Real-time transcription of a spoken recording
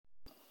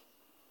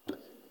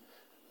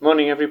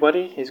Morning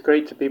everybody, it's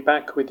great to be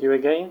back with you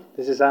again.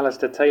 This is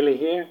Alistair Taylor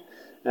here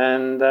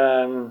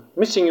and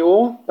missing you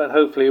all, but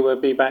hopefully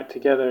we'll be back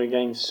together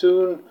again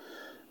soon,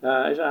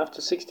 after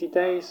 60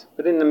 days.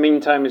 But in the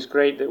meantime, it's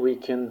great that we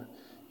can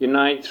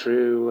unite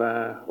through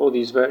all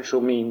these virtual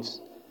means,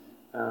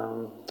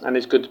 and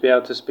it's good to be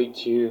able to speak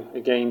to you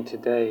again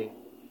today.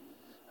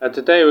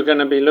 Today we're going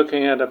to be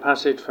looking at a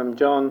passage from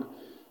John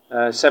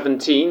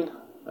 17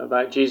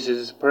 about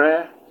Jesus'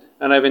 prayer,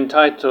 and I've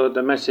entitled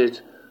the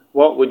message,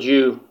 "What would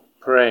you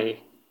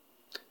pray?"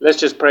 Let's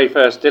just pray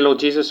first. Dear Lord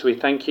Jesus, we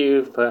thank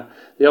you for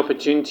the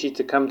opportunity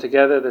to come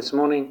together this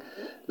morning.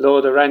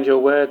 Lord, around your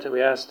word,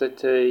 we ask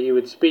that you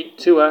would speak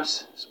to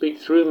us, speak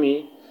through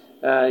me,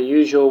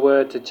 use your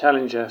word to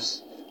challenge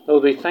us.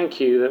 Lord, we thank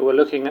you that we're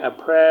looking at a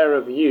prayer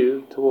of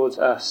you towards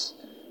us.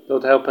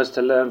 Lord, help us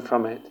to learn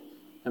from it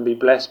and be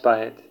blessed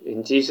by it.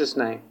 In Jesus'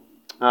 name,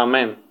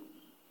 amen.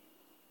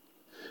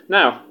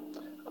 Now,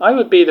 I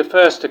would be the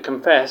first to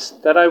confess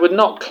that I would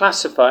not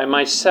classify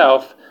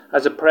myself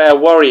as a prayer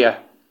warrior,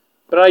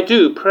 but I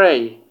do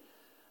pray.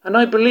 And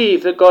I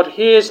believe that God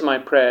hears my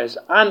prayers,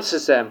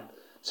 answers them,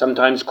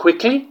 sometimes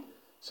quickly,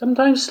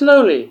 sometimes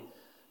slowly,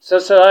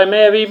 such that I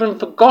may have even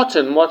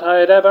forgotten what I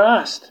had ever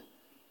asked.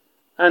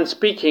 And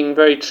speaking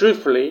very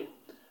truthfully,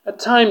 at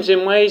times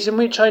in ways in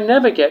which I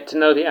never get to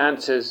know the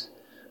answers,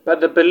 but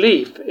the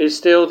belief is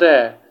still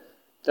there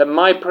that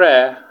my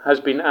prayer has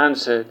been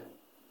answered.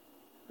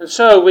 And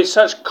so, with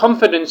such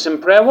confidence in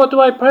prayer, what do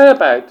I pray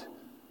about?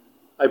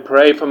 I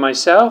pray for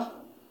myself.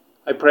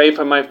 I pray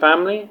for my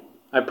family.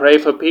 I pray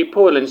for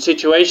people and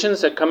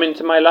situations that come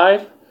into my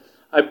life.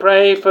 I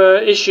pray for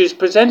issues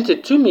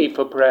presented to me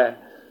for prayer.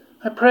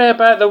 I pray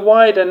about the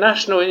wider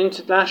national and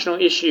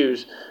international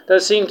issues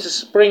that seem to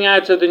spring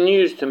out of the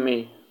news to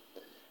me.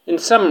 In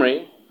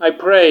summary, I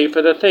pray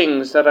for the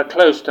things that are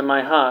close to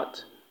my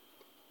heart.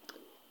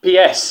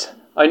 P.S.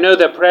 I know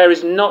that prayer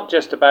is not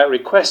just about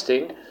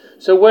requesting,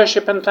 so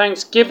worship and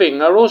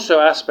thanksgiving are also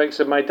aspects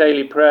of my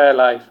daily prayer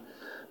life.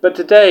 But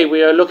today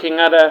we are looking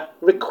at a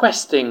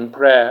requesting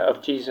prayer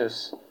of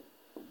Jesus.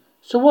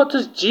 So what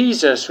does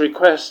Jesus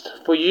request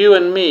for you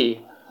and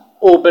me,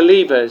 all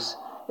believers,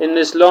 in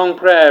this long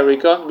prayer we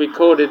got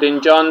recorded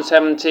in John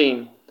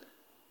 17?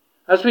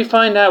 As we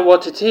find out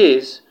what it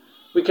is,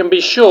 we can be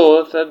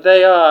sure that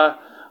they are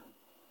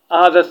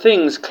the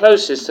things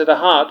closest to the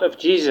heart of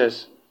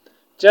Jesus,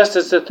 just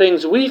as the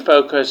things we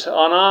focus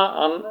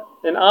on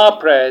in our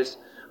prayers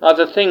are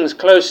the things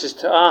closest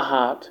to our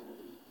heart.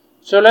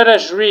 So let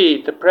us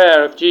read the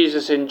prayer of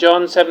Jesus in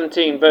John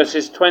 17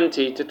 verses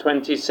 20 to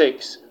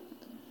 26.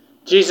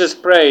 Jesus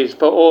prays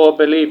for all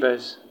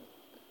believers.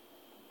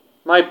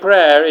 My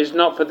prayer is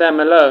not for them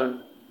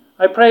alone.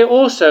 I pray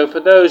also for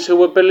those who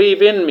will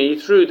believe in me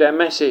through their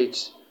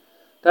message,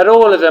 that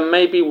all of them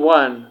may be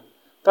one.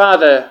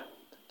 Father,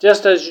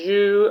 just as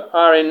you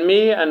are in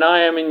me and I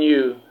am in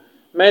you,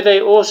 may they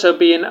also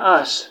be in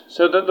us,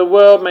 so that the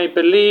world may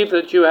believe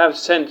that you have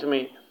sent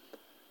me.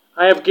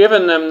 I have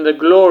given them the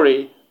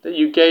glory that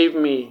you gave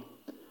me,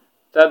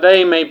 that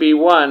they may be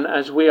one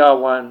as we are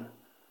one,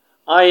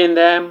 I in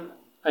them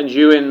and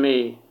you in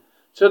me,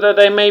 so that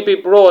they may be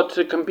brought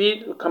to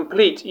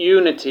complete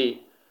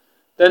unity.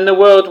 Then the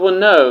world will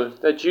know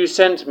that you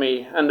sent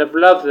me and have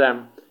loved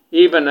them,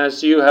 even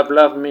as you have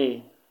loved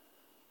me.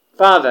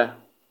 Father,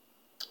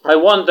 I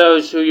want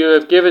those who you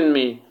have given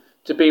me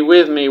to be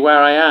with me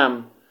where I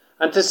am,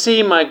 and to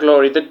see my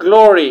glory, the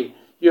glory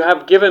you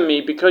have given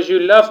me because you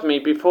loved me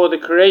before the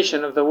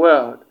creation of the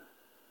world.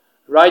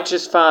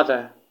 Righteous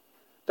Father,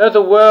 though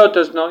the world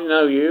does not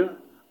know you,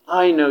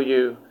 I know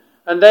you,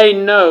 and they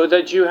know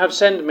that you have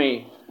sent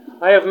me.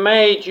 I have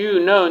made you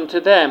known to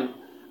them,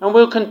 and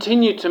will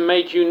continue to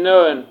make you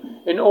known,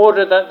 in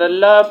order that the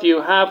love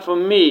you have for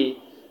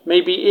me may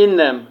be in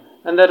them,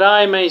 and that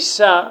I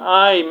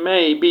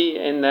may be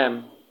in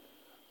them.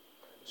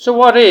 So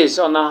what is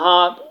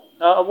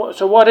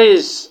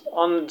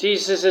on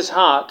Jesus'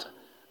 heart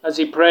as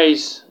he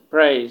prays?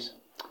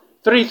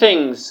 Three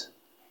things.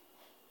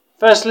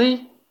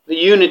 Firstly, the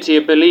unity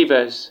of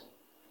believers.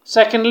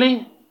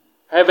 Secondly,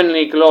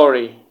 heavenly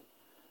glory.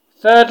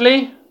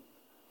 Thirdly,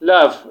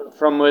 love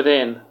from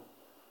within.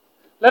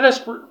 Let us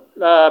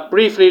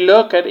briefly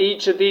look at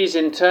each of these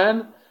in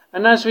turn,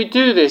 and as we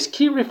do this,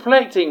 keep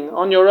reflecting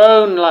on your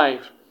own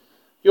life,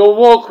 your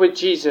walk with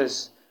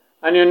Jesus,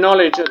 and your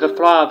knowledge of the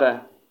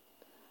Father.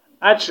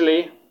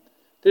 Actually,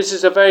 this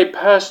is a very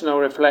personal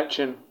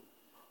reflection.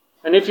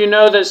 And if you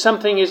know that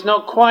something is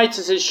not quite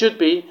as it should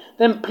be,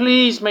 then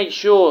please make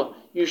sure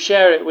you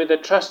share it with a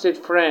trusted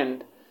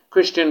friend,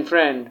 Christian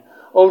friend,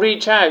 or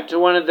reach out to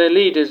one of the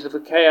leaders of the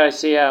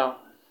KICL.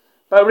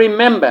 But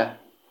remember,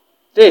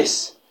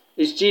 this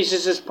is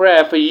Jesus'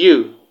 prayer for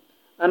you,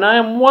 and I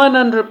am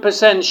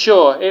 100%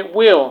 sure it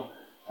will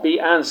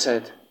be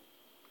answered.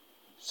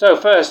 So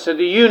first, to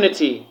the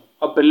unity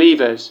of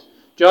believers.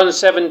 John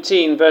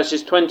 17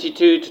 verses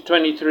 22 to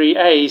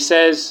 23a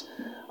says,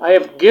 I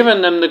have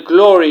given them the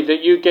glory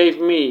that you gave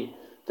me,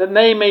 that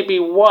they may be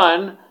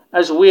one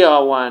as we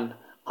are one,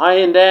 I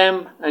in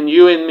them and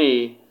you in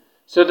me,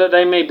 so that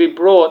they may be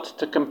brought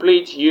to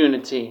complete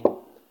unity.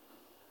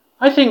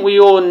 I think we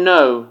all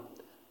know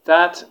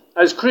that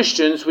as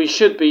Christians we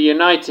should be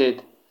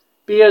united,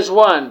 be as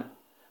one,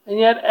 and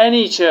yet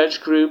any church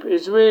group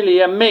is really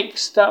a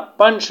mixed up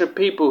bunch of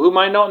people who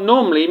might not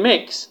normally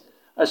mix,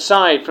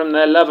 aside from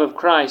their love of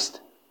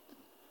Christ.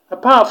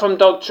 Apart from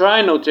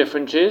doctrinal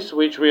differences,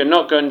 which we are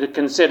not going to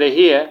consider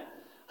here,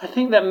 I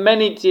think that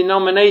many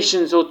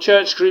denominations or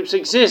church groups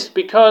exist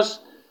because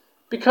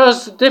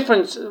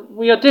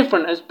we are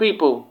different as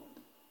people.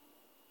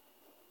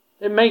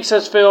 It makes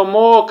us feel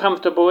more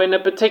comfortable in a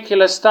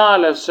particular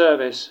style of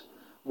service,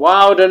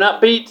 wild and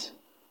upbeat,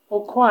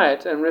 or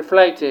quiet and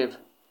reflective.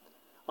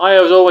 I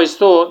have always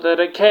thought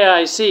that at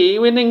KIC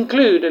we'd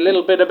include a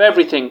little bit of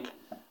everything,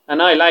 and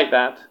I like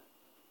that.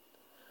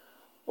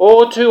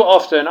 All too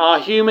often our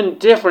human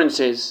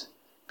differences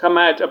come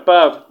out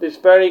above this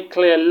very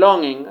clear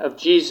longing of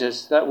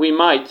Jesus that we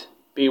might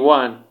be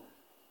one.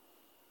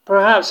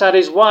 Perhaps that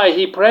is why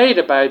he prayed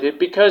about it,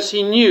 because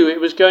he knew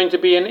it was going to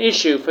be an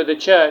issue for the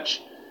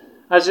church,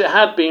 as it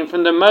had been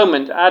from the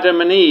moment Adam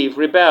and Eve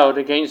rebelled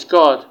against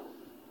God.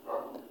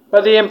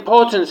 But the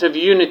importance of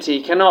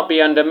unity cannot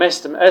be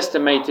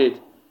underestimated.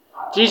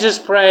 Jesus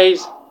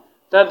prays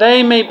that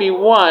they may be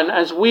one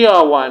as we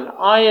are one,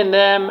 I in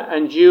them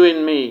and you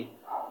in me.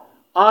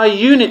 Our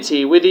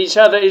unity with each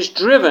other is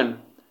driven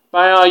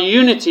by our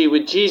unity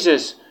with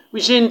Jesus,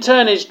 which in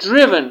turn is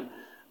driven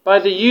by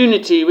the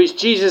unity which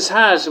Jesus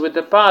has with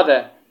the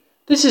Father.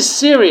 This is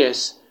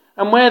serious,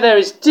 and where there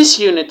is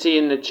disunity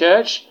in the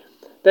church,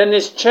 then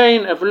this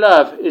chain of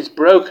love is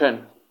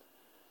broken.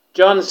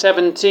 John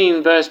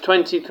 17 verse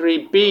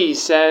 23b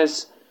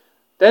says,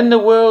 Then the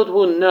world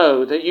will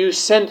know that you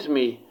sent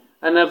me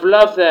and have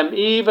loved them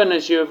even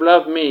as you have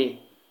loved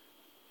me.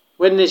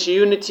 When this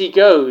unity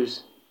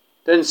goes,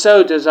 then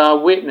so does our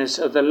witness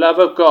of the love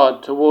of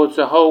God towards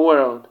the whole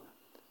world.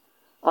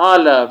 Our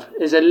love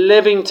is a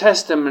living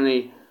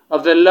testimony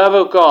of the love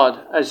of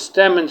God as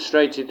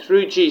demonstrated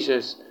through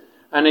Jesus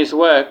and his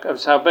work of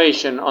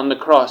salvation on the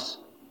cross.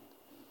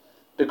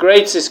 The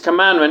greatest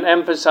commandment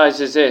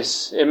emphasizes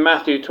this in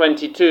Matthew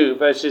 22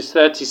 verses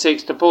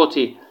 36 to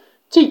 40.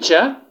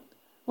 Teacher,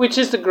 which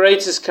is the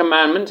greatest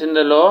commandment in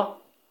the law?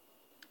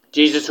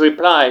 Jesus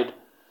replied,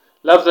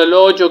 Love the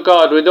Lord your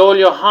God with all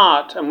your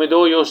heart and with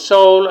all your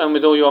soul and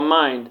with all your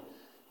mind.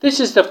 This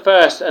is the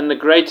first and the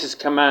greatest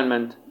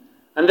commandment.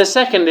 And the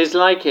second is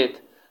like it.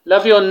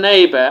 Love your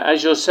neighbour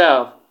as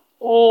yourself.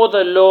 All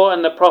the law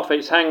and the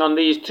prophets hang on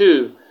these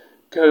two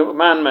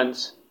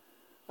commandments.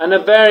 And a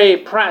very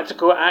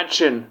practical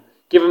action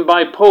given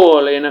by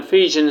Paul in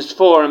Ephesians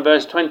 4 and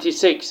verse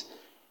 26.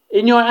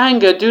 In your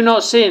anger do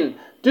not sin.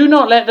 Do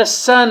not let the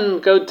sun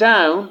go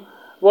down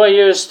while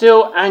you are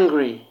still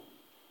angry.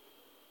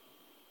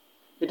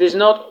 It is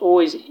not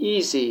always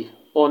easy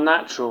or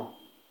natural,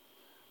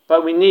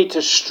 but we need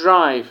to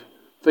strive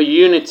for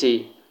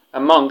unity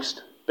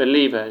amongst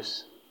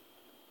believers.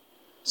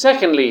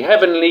 Secondly,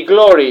 heavenly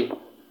glory.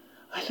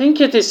 I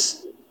think it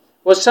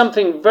was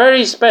something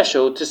very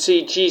special to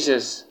see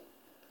Jesus.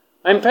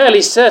 I'm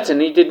fairly certain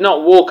he did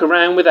not walk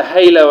around with a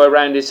halo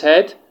around his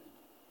head.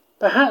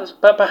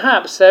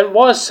 Perhaps there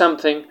was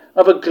something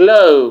of a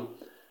glow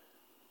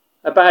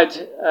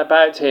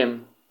about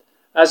him,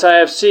 as I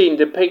have seen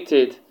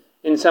depicted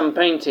in some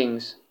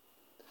paintings.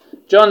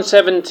 John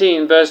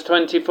 17 verse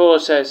 24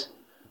 says,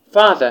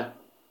 Father,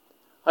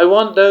 I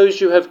want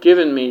those you have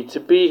given me to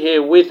be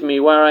here with me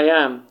where I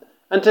am,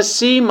 and to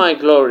see my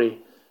glory,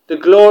 the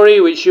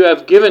glory which you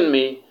have given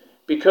me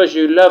because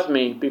you loved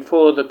me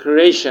before the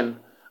creation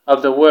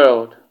of the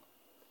world.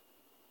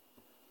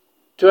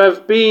 To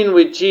have been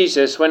with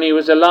Jesus when he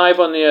was alive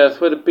on the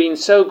earth would have been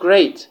so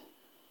great.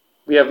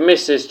 We have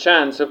missed this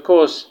chance, of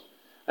course,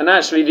 and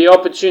actually the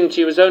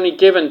opportunity was only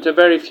given to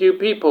very few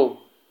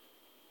people.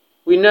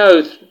 We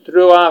know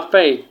through our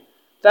faith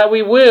that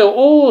we will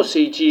all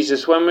see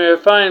Jesus when we are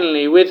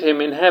finally with him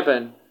in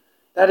heaven.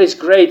 That is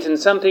great and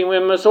something we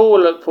must all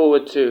look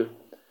forward to.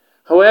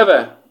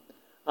 However,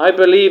 I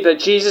believe that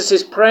Jesus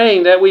is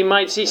praying that we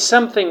might see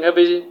something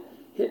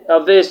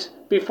of this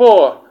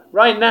before,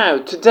 right now,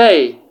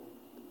 today.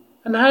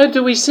 And how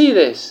do we see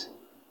this?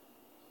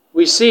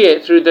 We see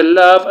it through the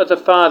love of the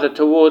Father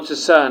towards the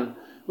Son,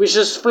 which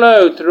has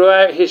flowed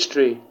throughout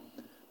history.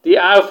 The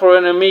Alpha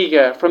and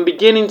Omega, from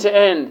beginning to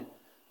end.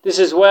 This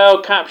is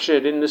well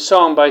captured in the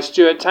song by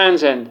Stuart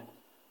Townsend.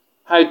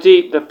 How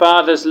deep the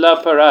Father's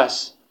love for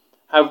us,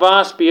 how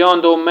vast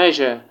beyond all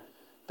measure,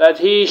 that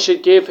he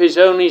should give his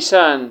only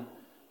Son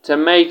to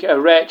make a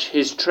wretch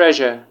his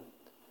treasure.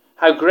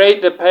 How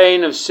great the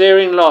pain of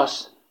searing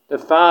loss, the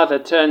Father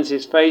turns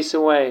his face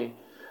away,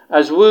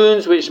 as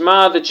wounds which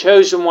mar the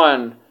chosen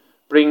one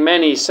bring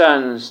many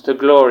sons to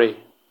glory,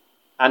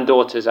 and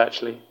daughters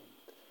actually.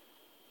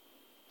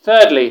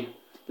 Thirdly,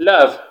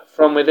 love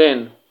from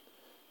within.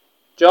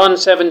 John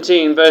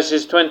 17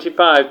 verses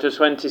 25 to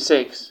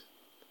 26.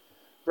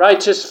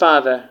 Righteous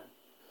Father,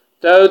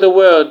 though the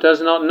world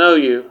does not know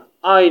you,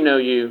 I know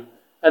you,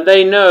 and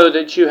they know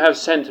that you have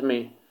sent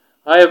me.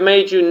 I have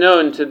made you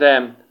known to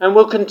them, and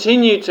will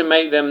continue to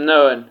make them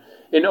known,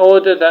 in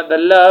order that the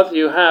love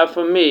you have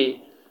for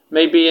me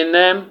may be in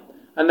them,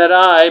 and that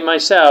I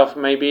myself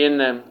may be in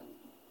them.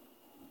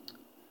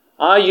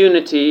 Our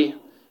unity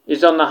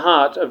is on the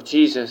heart of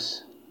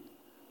Jesus.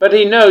 But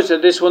he knows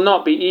that this will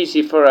not be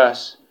easy for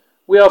us.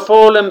 We are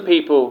fallen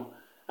people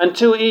and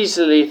too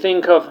easily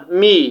think of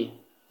me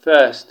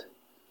first.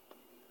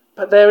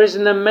 But there is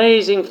an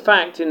amazing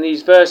fact in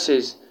these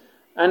verses,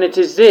 and it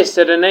is this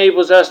that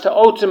enables us to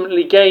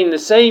ultimately gain the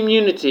same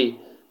unity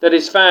that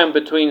is found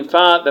between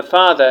the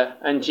Father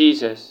and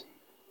Jesus.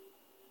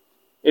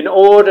 In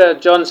order,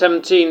 John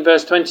 17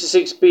 verse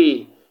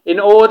 26b, in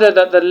order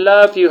that the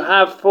love you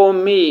have for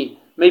me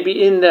may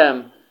be in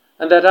them,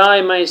 and that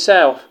I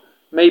myself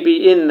may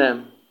be in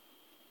them.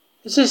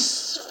 Is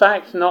this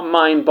fact not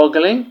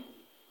mind-boggling?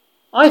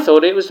 I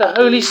thought it was the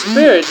Holy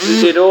Spirit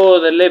who did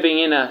all the living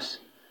in us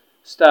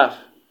stuff.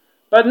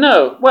 But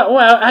no, well,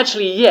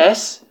 actually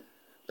yes,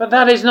 but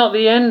that is not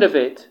the end of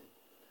it.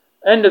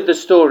 End of the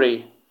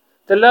story.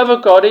 The love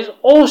of God is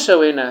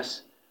also in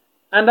us,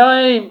 and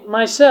I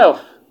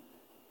myself,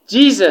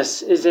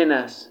 Jesus, is in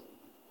us.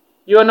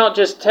 You are not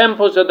just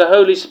temples of the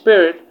Holy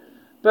Spirit,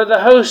 but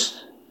a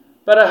host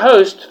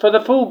for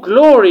the full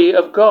glory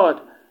of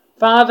God,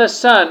 Father,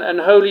 Son, and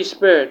Holy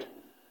Spirit.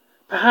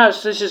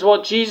 Perhaps this is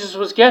what Jesus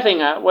was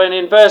getting at when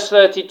in verse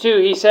 32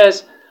 he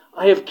says,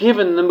 I have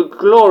given them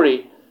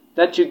glory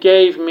that you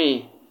gave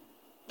me.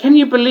 Can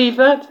you believe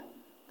that?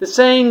 The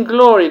same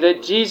glory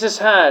that Jesus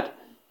had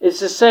is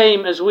the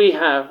same as we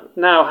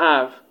now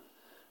have.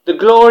 The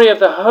glory of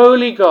the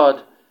Holy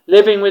God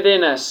living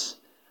within us.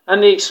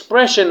 And the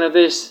expression of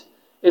this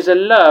is a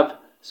love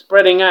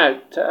spreading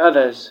out to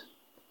others.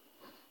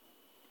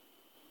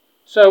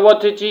 So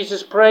what did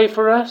Jesus pray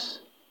for us?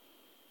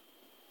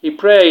 He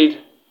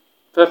prayed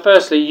for,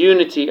 firstly,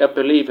 unity of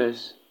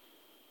believers.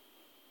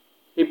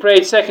 He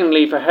prayed,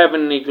 secondly, for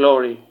heavenly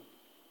glory.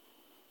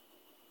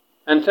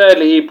 And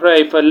thirdly, he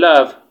prayed for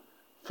love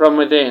from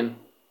within.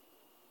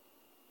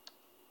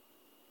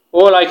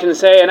 All I can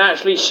say and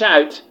actually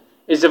shout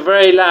is a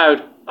very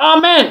loud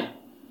Amen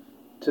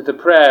to the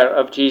prayer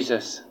of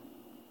Jesus.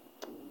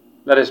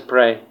 Let us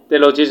pray. Dear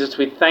Lord Jesus,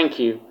 we thank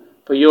you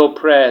for your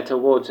prayer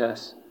towards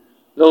us.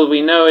 Lord,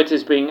 we know it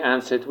is being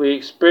answered. We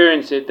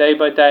experience it day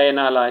by day in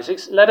our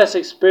lives. Let us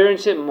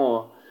experience it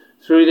more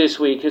through this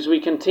week as we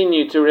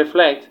continue to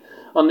reflect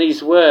on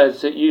these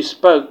words that you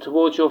spoke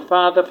towards your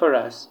Father for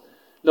us.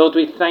 Lord,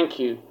 we thank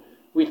you.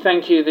 We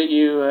thank you that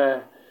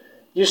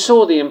you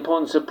saw the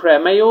importance of prayer.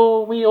 May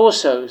we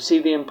also see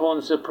the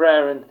importance of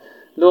prayer. And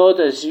Lord,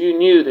 as you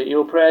knew that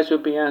your prayers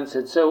would be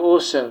answered, so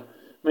also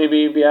may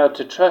we be able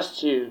to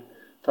trust you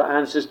for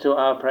answers to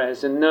our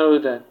prayers and know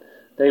that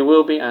they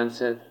will be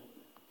answered.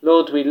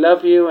 Lord, we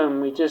love you,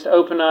 and we just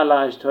open our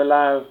lives to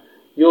allow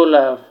your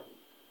love,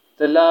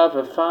 the love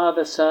of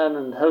Father, Son,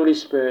 and Holy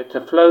Spirit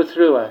to flow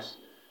through us,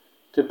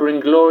 to bring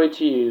glory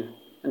to you,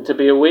 and to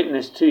be a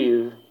witness to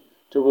you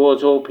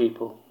towards all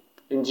people.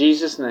 In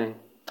Jesus' name,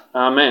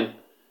 Amen.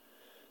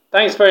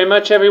 Thanks very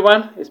much,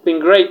 everyone. It's been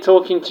great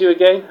talking to you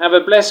again. Have a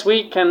blessed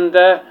week, and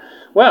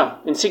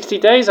in 60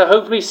 days I'll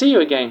hopefully see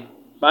you again.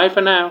 Bye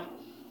for now.